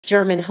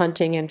German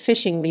Hunting and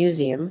Fishing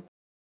Museum.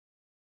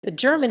 The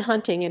German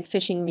Hunting and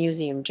Fishing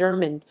Museum,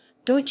 German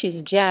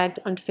Deutsches Jagd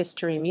und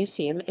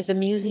Fischereimuseum, is a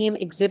museum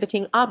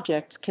exhibiting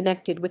objects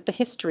connected with the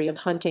history of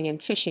hunting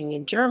and fishing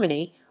in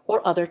Germany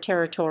or other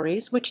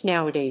territories which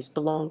nowadays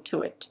belong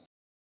to it.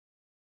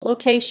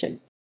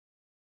 Location: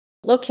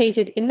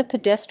 located in the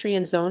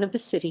pedestrian zone of the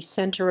city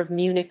center of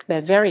Munich,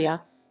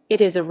 Bavaria,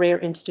 it is a rare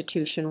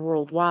institution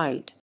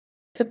worldwide.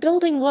 The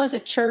building was a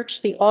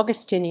church, the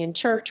Augustinian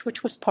Church,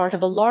 which was part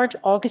of a large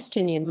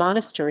Augustinian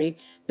monastery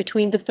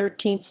between the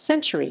 13th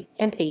century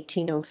and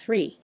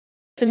 1803.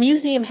 The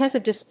museum has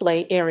a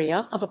display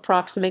area of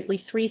approximately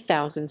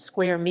 3,000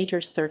 square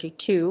meters,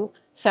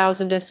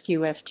 32,000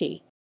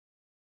 sqft.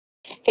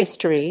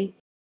 History: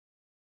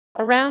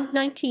 around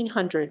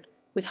 1900,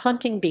 with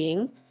hunting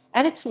being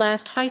at its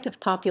last height of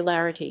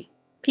popularity,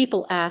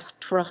 people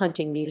asked for a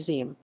hunting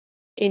museum.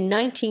 In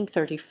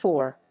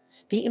 1934,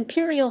 the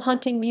Imperial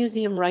Hunting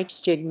Museum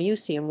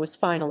Reichsjagdmuseum was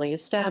finally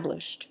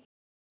established.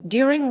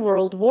 During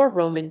World War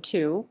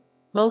II,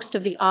 most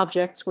of the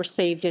objects were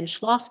saved in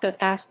Schlossgut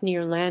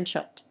near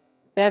Landshut,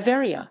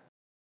 Bavaria.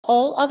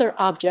 All other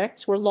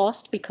objects were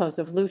lost because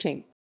of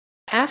looting.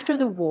 After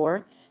the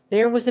war,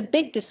 there was a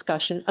big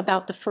discussion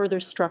about the further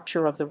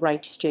structure of the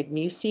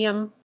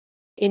Reichsjagdmuseum.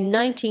 In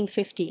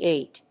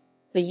 1958,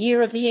 the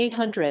year of the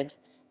 800th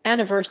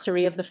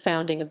anniversary of the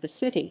founding of the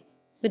city,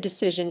 the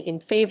decision in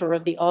favor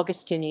of the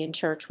Augustinian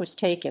Church was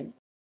taken.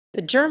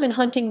 The German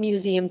Hunting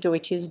Museum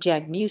Deutsches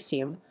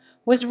Jagdmuseum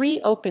was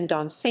reopened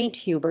on St.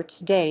 Hubert's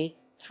Day,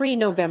 3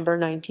 November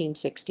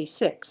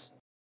 1966.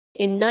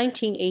 In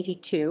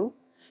 1982,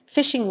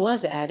 fishing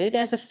was added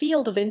as a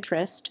field of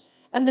interest,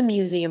 and the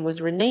museum was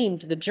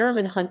renamed the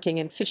German Hunting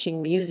and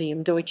Fishing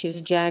Museum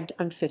Deutsches Jagd-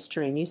 und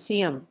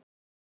Fischereimuseum.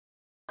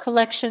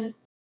 Collection: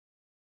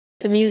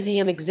 the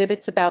museum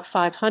exhibits about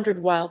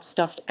 500 wild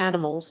stuffed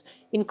animals,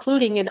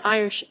 including an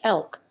Irish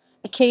elk,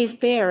 a cave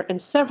bear,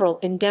 and several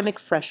endemic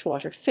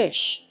freshwater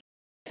fish.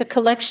 The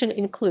collection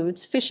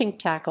includes fishing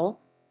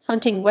tackle,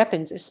 hunting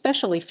weapons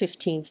especially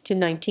 15th to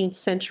 19th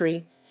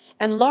century,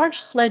 and large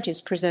sledges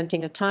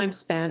presenting a time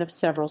span of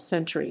several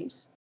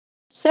centuries.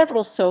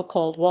 Several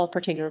so-called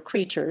Walpertinger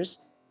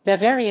creatures,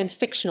 Bavarian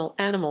fictional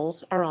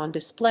animals, are on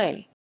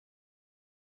display.